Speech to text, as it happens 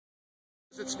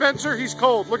It's Spencer, he's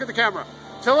cold. Look at the camera.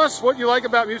 Tell us what you like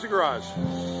about Music Garage.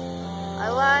 I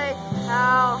like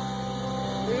how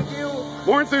we do...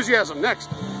 More enthusiasm, next.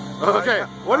 Okay,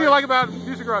 what do you like about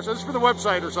Music Garage? This is for the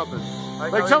website or something.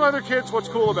 Like tell other kids what's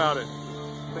cool about it.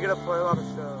 We get to play a lot of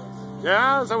shows.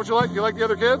 Yeah, is that what you like? Do you like the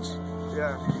other kids?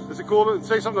 Yeah. Is it cool to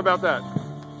say something about that?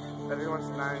 Everyone's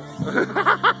nice.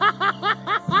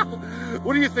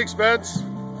 What do you think, Spence?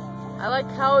 I like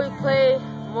how we play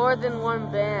more than one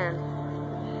band.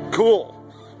 Cool.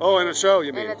 Oh, in a show,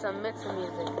 you mean? And it's a mix of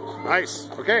music. Nice.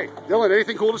 Okay. Dylan,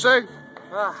 anything cool to say?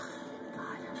 That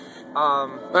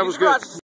was good.